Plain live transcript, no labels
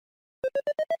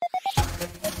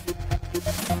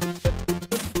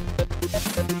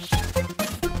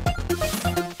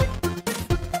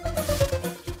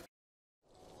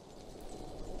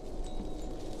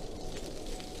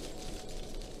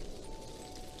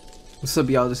What's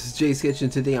up, y'all? This is Jayysketch,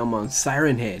 and today I'm on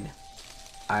SIRENHEAD.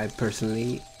 I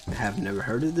personally have never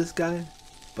heard of this guy,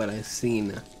 but I've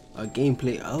seen a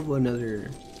gameplay of another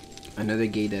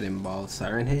game that involves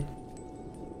SIRENHEAD,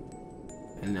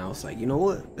 and I was like, you know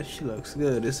what? This shit looks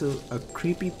good. This is a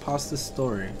creepypasta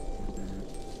story.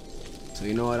 So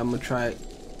you know what? I'm gonna try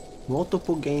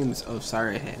multiple games of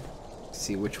SIRENHEAD,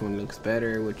 see which one looks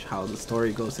better, how the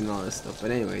story goes, and all this stuff.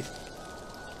 But anyways,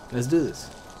 let's do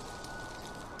this.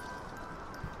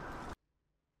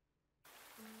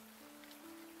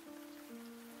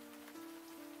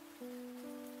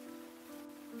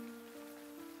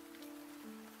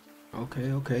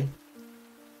 Okay.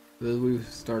 Let's we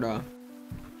start off.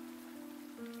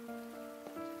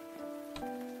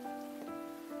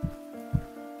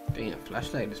 Damn,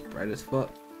 flashlight is bright as fuck.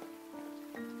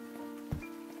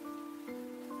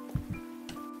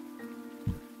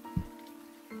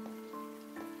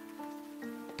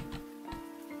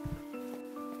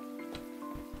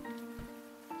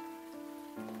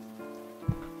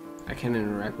 I can't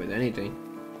interact with anything.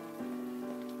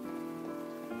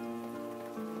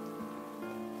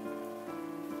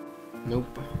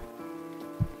 Nope.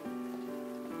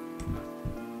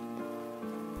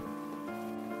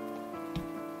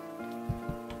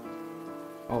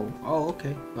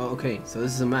 Okay. Oh, okay. So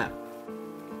this is a map.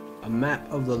 A map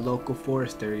of the local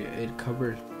forest area.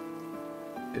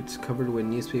 It's covered with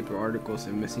newspaper articles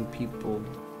and missing people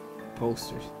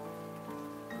posters.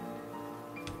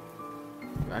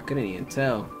 I couldn't even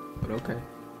tell, but okay.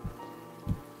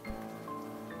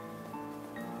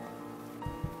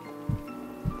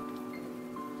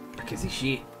 I can see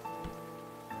shit.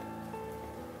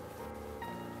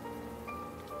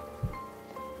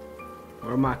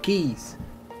 Where are my keys?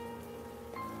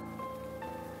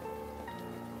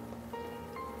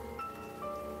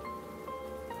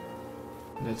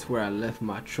 That's where I left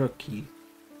my truck key.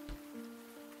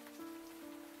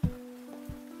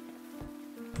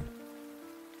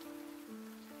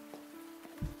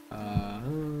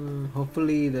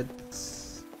 Hopefully they're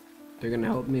gonna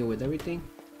help me with everything.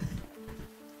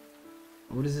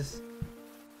 What is this?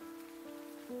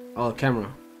 Oh,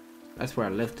 camera. That's where I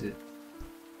left it.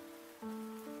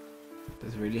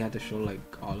 Does it really have to show like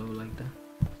all of it like that?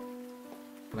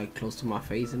 Like close to my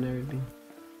face and everything?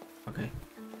 Okay.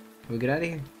 Can we get out of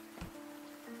here?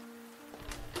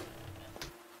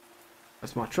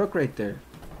 That's my truck right there.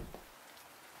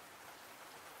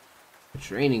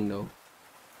 It's raining though.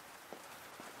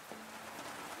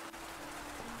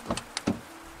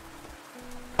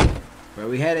 Where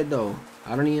we headed though?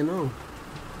 I don't even know.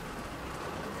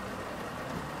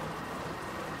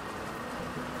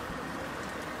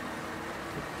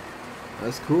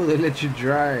 That's cool, they let you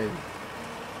drive.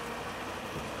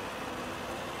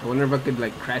 I wonder if I could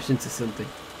like crash into something.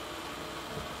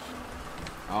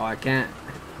 Oh, I can't.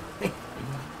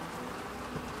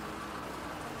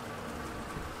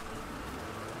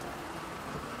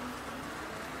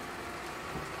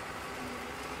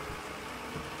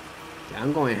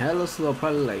 I'm going hella slow,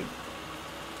 probably like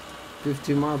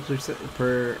 15 miles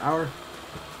per hour.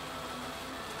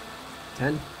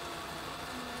 10.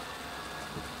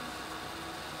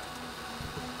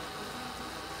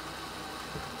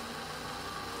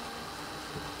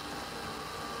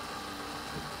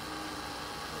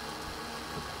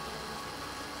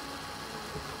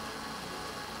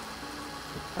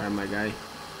 Alright, my guy.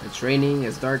 It's raining,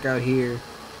 it's dark out here.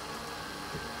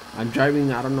 I'm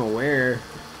driving, I don't know where.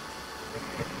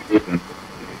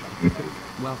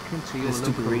 Welcome to your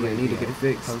local radio, I need to get it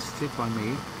fixed. Hosted by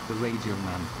me, the Radio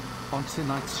Man. On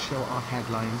tonight's show our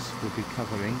headlines will be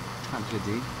covering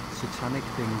tragedy, satanic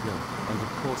bingo, and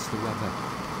of course the weather.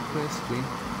 Firstly,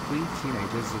 3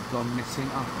 teenagers have gone missing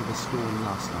after the storm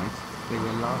last night. They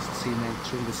were last seen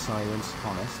entering the Sirens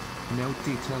forest. No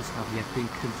details have yet been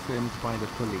confirmed by the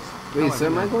police. Wait, so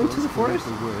am I going to the forest?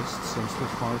 The worst, since the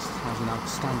forest has an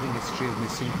outstanding history of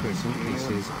missing person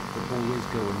cases that always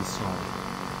go unsolved.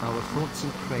 Our thoughts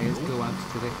and prayers go out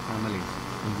to their families,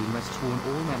 and we must warn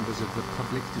all members of the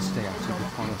public to stay out of the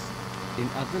forest. In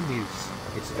other news,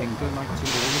 it's bingo night and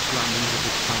all the Brahmins of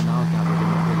the town are gathered in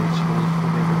the village hall for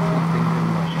their weekly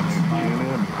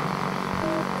bingo nights.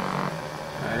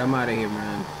 Alright, I'm out of here,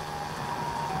 man.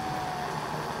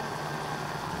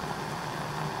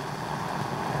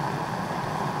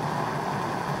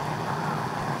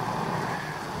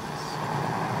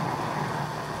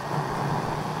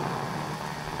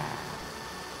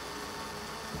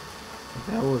 What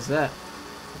the hell was that?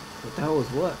 What the hell was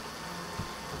what?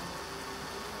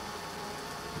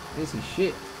 I didn't see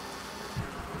shit.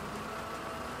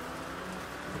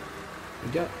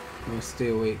 Did y'all? Must stay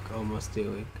awake. Oh, must stay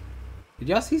awake. Did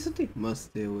y'all see something? Must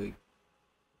stay awake.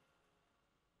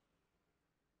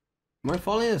 Am I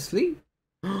falling asleep?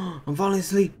 I'm falling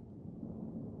asleep.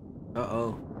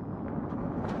 Uh-oh.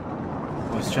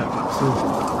 What's chapter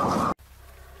 2?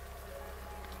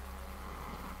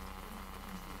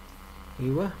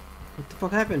 Hey, what? What the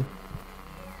fuck happened?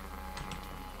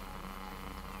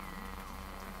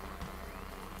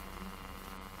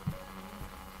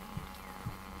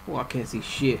 Oh, I can't see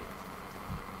shit.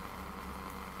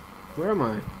 Where am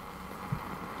I?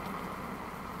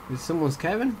 Is someone's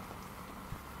cabin?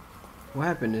 What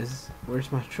happened is,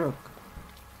 where's my truck?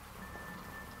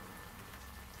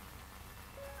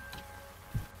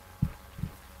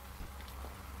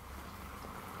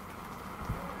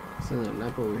 There's another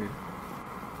lamp over here.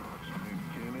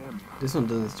 This one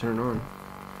doesn't turn on.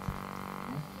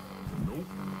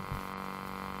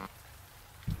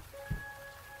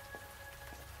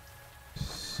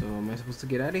 So am I supposed to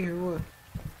get out of here or what?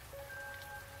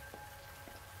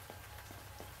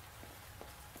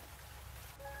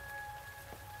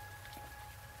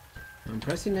 I'm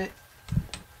pressing it.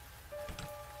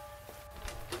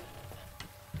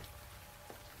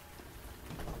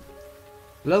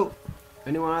 Hello?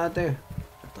 Anyone out there?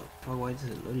 What the fuck? Why does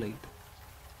it look like?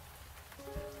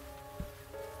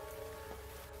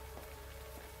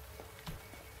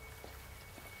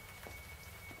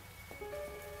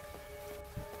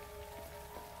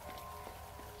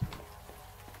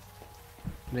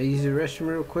 Can I use the restroom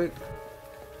real quick?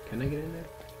 Can I get in there?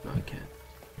 No, I can't.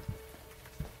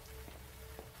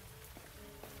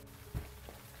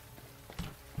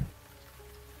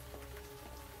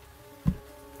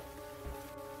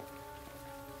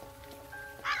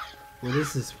 What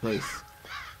is this place?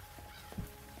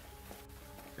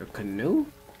 A canoe?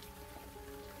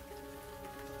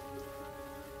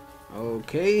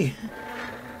 Okay.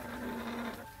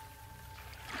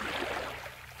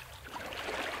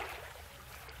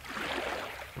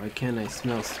 Why can't I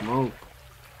smell smoke?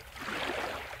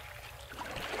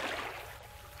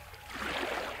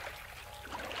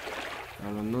 I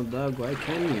don't know, dog. Why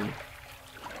can you?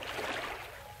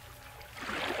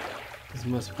 This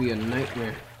must be a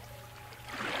nightmare.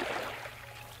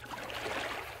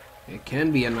 It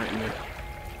can be a nightmare.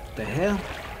 What the hell?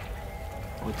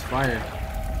 Oh, it's fire.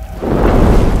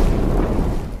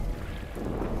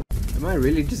 Am I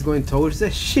really just going towards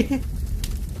that shit?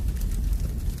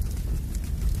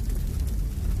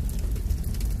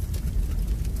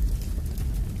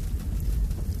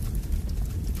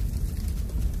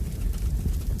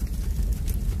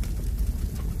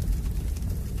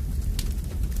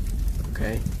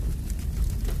 Okay.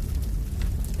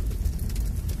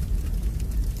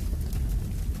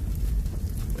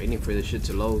 Waiting for this shit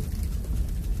to load.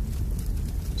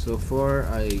 So far,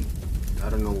 I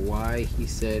don't know why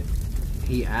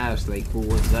he asked like who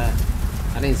was that.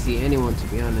 I didn't see anyone, to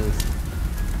be honest.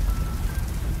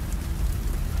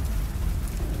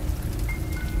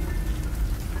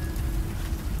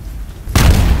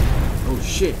 Oh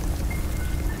shit.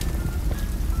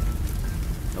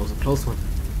 That was a close one.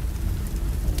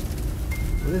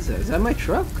 What is that? Is that my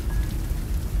truck?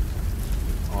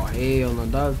 Oh hell no,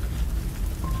 dog.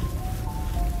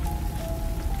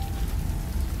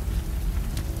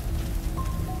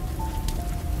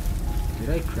 Did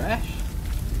I crash?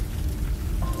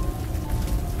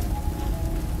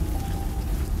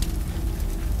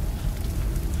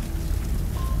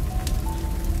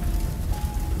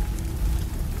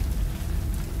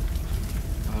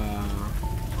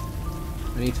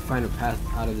 I need to find a path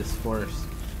out of this forest.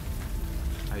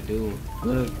 I do.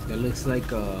 Look, that looks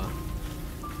like a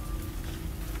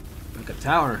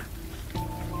tower. Oh,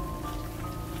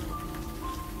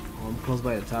 I'm close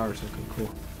by the tower, so okay, cool.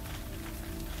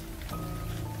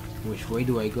 Which way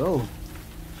do I go?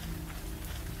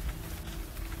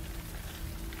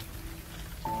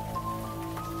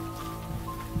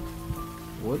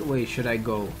 What way should I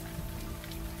go?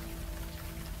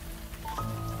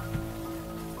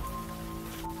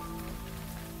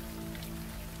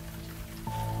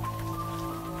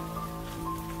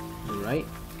 Right?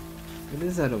 What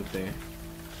is that up there?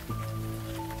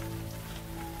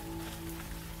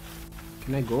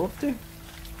 Can I go up there?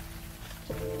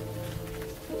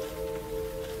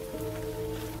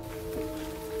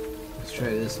 Let's try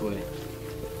this way.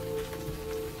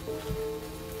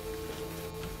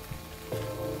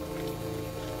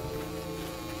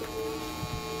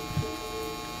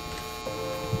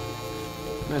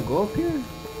 Can I go up here?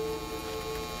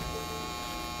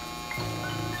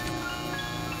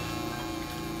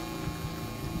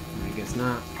 I guess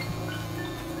not.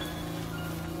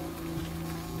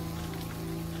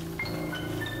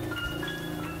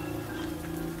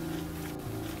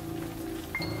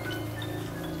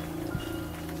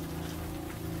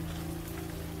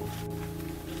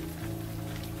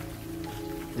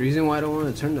 reason why I don't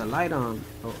want to turn the light on,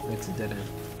 oh, it's a dead end,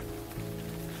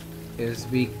 is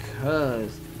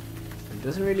because it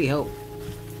doesn't really help.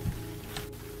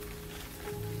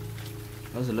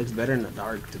 Plus, it looks better in the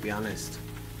dark, to be honest.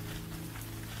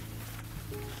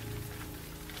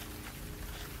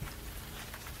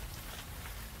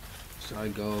 So I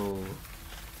go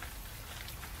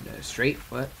straight.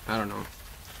 What? I don't know.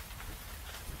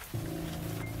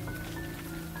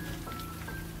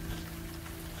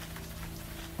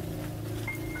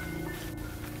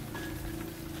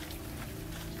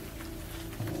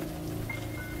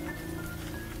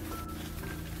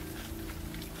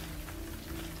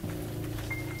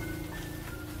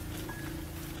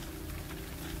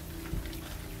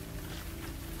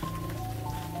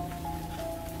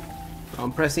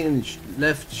 I'm pressing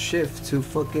left shift to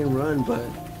fucking run, but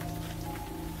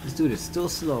this dude is still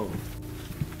slow.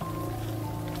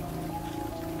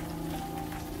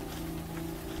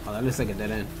 Oh, that looks like a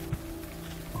dead end.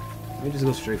 Let me just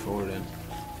go straight forward then.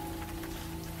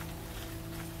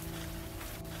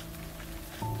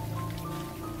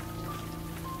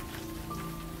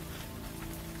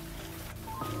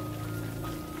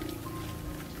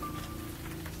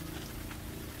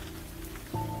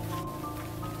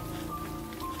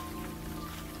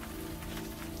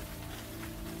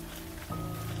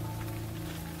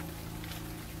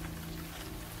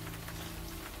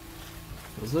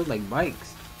 Those look like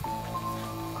bikes.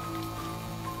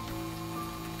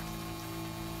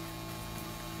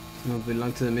 Some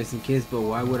belong to the missing kids, but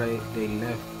why would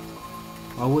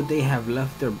why would they have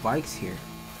left their bikes here?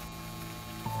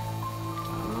 I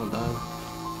don't know, dog.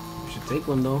 We should take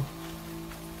one though.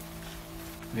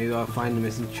 Maybe I'll find the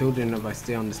missing children if I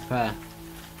stay on this path.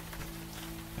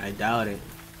 I doubt it.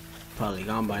 Probably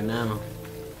gone by now.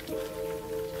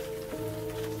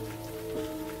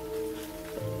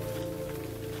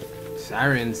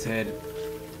 Siren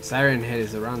head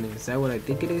is around it. Is that what I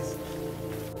think it is?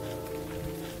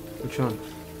 Which one?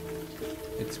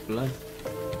 It's blood.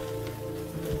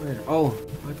 Where? Oh,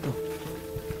 what the?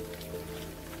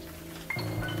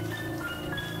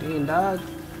 Damn, dog.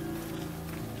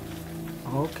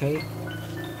 Okay.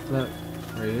 Look,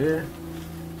 right here.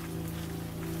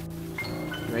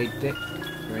 Right there.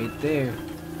 Right there.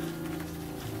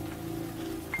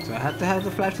 So I have to have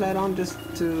the flashlight on just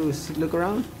to look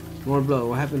around? More blood.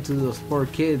 What happened to those poor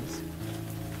kids?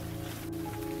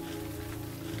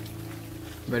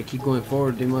 Better keep going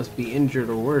forward. They must be injured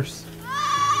or worse.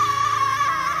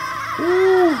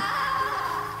 Woo.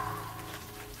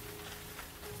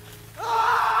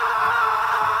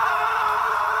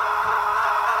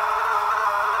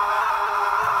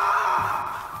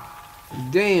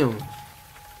 Damn.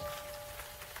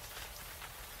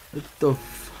 What the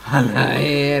f?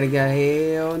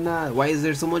 Hell nah. Why is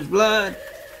there so much blood?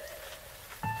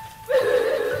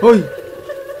 Oi!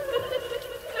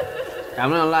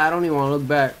 I'm not gonna lie, I don't even want to look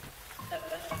back.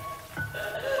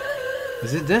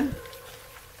 Is it them?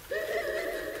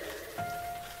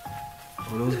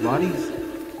 Are those bodies?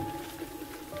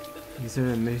 These are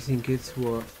the missing kids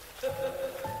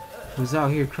who's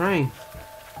out here crying.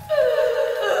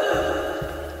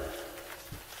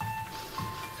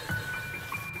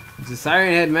 It's a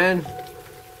siren head, man.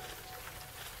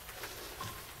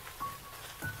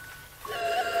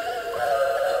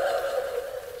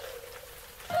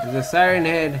 There's a siren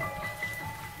head.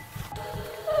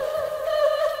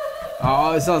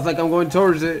 Oh, it sounds like I'm going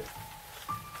towards it.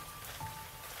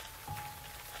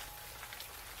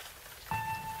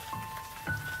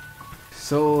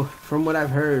 So, from what I've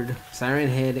heard, Siren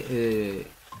Head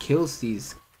kills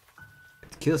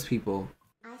people,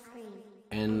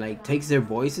 and like takes their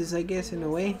voices, I guess, in a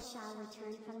way.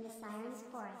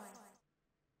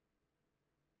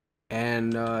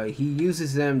 And he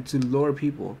uses them to lure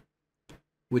people,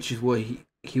 which is what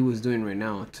he was doing right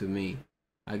now to me.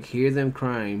 I hear them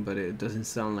crying, but it doesn't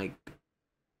sound like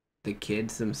the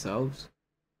kids themselves.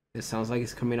 It sounds like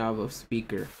it's coming out of a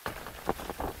speaker.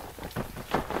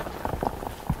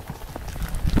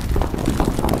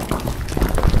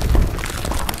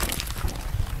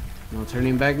 No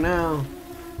turning back now.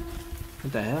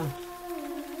 What the hell?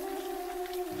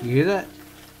 You hear that?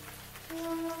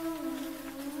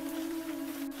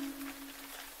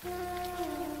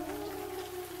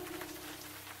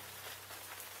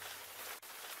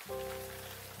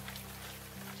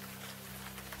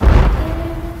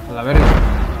 A la verga.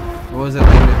 What was that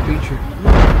thing, that creature?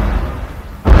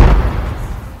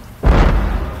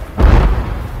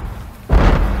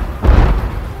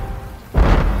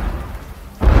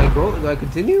 Do I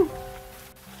continue?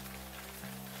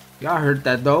 Y'all heard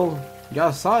that though.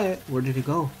 Y'all saw it. Where did it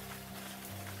go?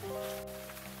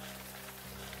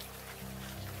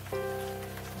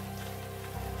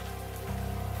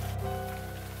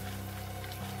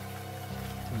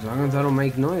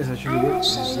 like noise. Actually,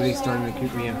 this is really starting to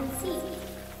creep me out.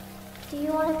 Do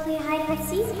you want to play hide and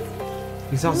seek?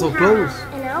 He sounds so close.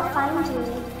 And I'll find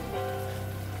you.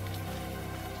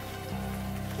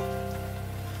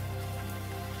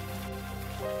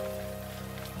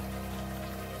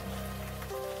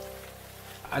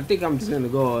 I think I'm just gonna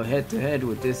go head to head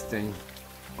with this thing.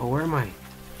 Oh, where am I?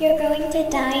 You're going to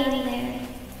die in there.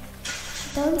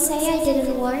 Don't say I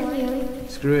didn't warn you.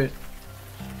 Screw it.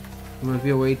 There must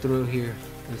be a way through here.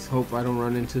 Let's hope I don't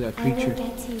run into that creature. I will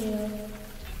get to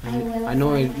you. I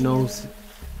know it knows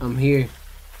I'm here.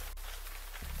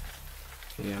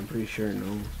 Yeah, I'm pretty sure it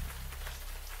knows.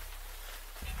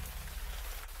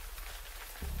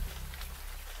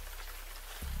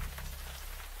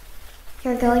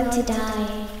 You're going to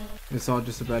die. It's all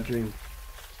just a bad dream.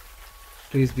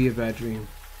 Please be a bad dream.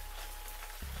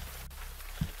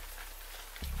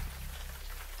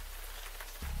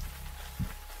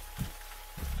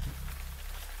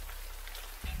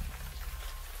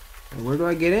 Where do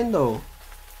I get in though?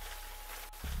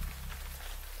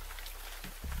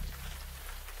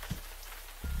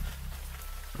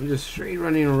 I'm just straight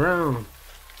running around.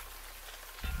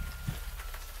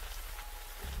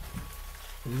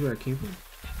 Is this where I came from?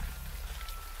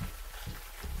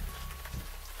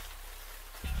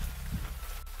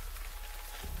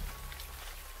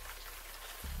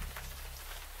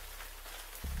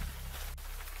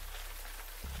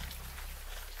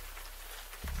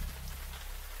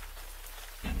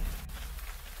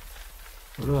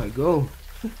 Where do I go?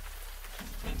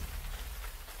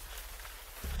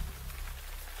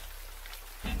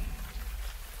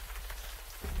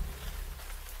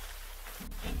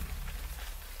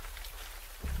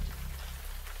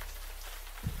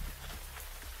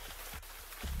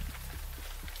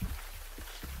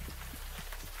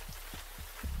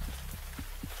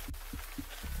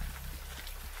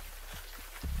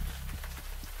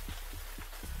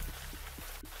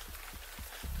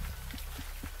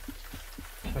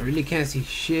 I really can't see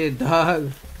shit,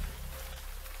 dog.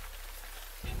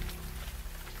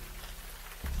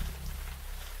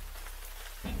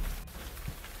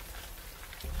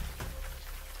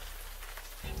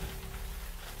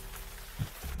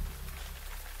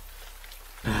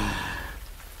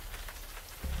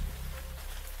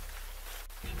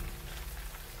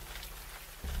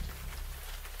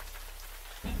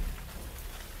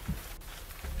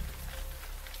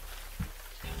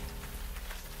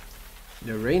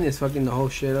 The rain is fucking the whole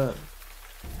shit up.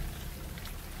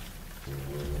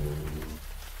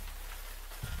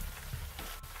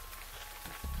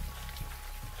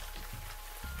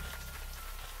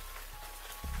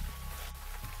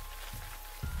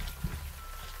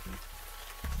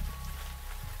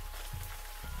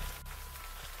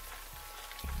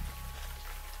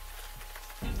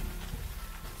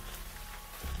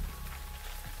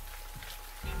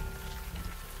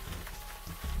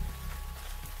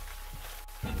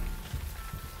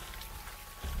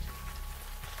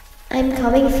 I'm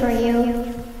coming for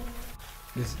you.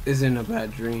 This isn't a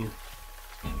bad dream.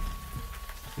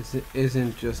 This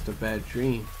isn't just a bad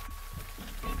dream.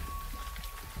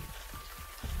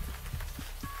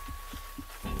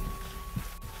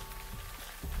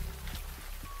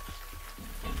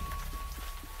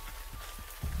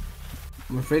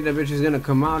 I'm afraid that bitch is gonna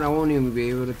come out. I won't even be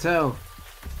able to tell.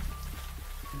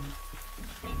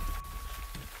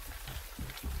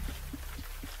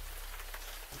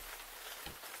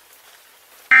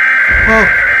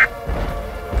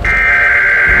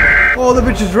 Oh, the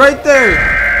bitch is right there.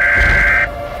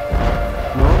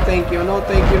 No, thank you. No,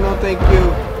 thank you. No, thank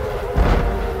you.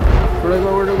 Where do I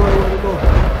go? Where do I go?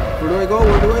 Where do I go?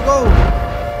 Where do I go? Where do I go?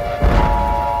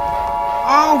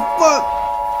 Oh, fuck.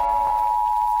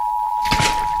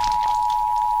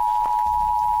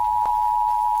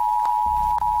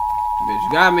 Bitch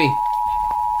got me.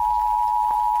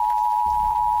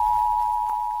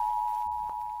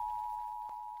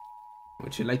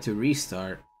 Would you like to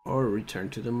restart or return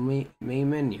to the main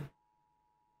menu?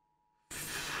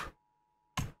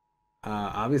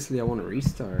 Obviously I want to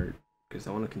restart because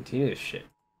I want to continue this shit.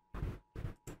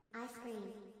 I scream,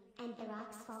 and the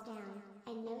rocks fall down,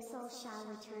 and no soul shall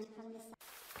return from the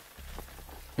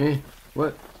sun.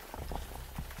 What?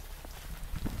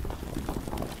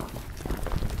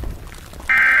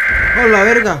 Oh la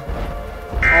verga!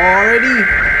 Already?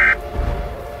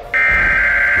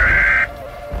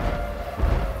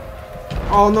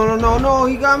 Oh no no no no!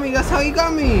 He got me! That's how he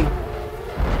got me!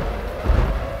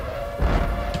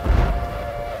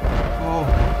 Oh.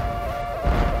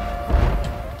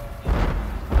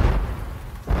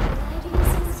 Why do you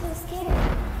seem so scared?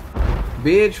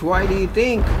 Bitch, why do you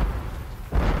think?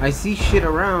 I see shit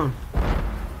around.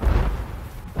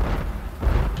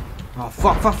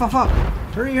 fuck, fuck, fuck, fuck.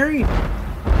 Hurry, hurry. All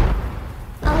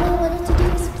I wanted to do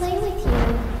was play with you.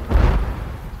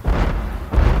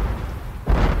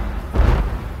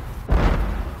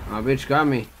 My bitch got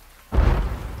me.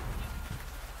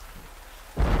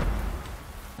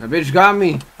 My bitch got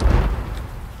me.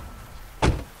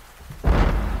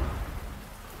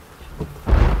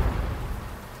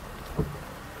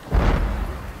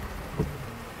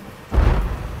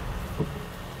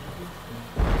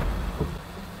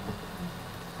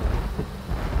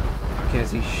 I can't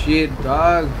see shit,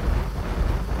 dog.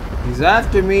 He's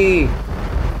after me.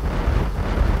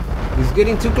 He's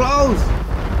getting too close.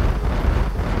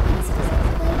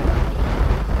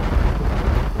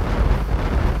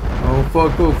 Oh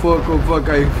fuck, oh fuck, oh fuck,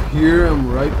 I hear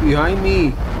him right behind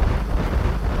me.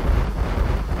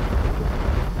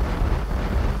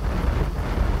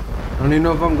 I don't even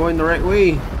know if I'm going the right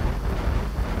way.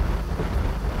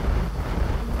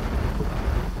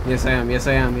 Yes I am, yes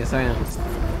I am, yes I am.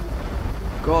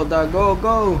 Go dog, go,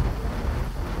 go.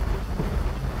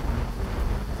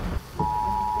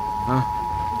 Huh?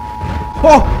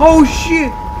 Oh, oh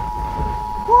shit.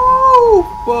 Woo,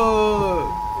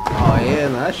 fuck. Oh yeah,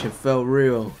 that shit felt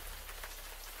real.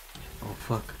 Oh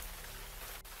fuck.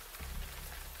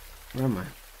 Where am I?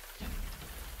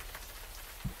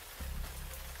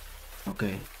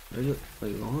 Okay. Wait,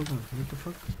 hold on. What the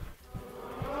fuck?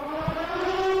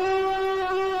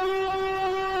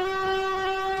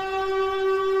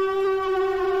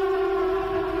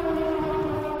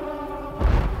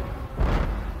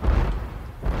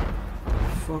 What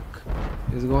the fuck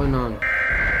is going on?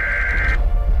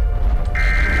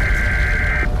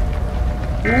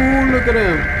 Ooh, look at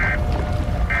him.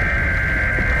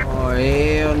 Oh,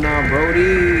 hell no,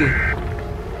 Brody.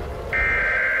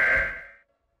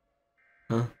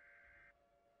 Huh?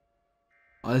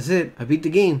 Oh, that's it. I beat the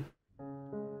game.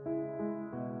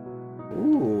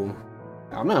 Ooh.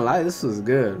 I'm not lying, this was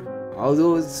good.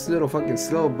 Although it's a little fucking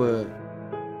slow, but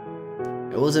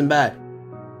it wasn't bad.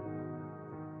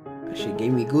 That shit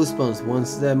gave me goosebumps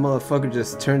once that motherfucker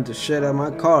just turned the shit out of my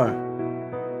car.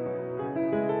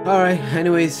 Alright,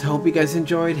 anyways, hope you guys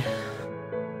enjoyed.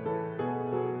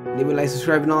 Leave a like,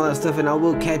 subscribe, and all that stuff, and I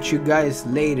will catch you guys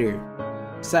later.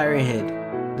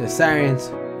 SIRENHEAD, the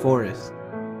Sirens Forest.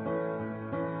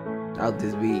 Out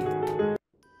this beat.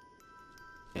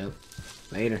 Yep,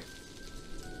 later.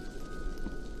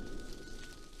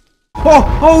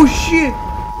 Oh, oh shit!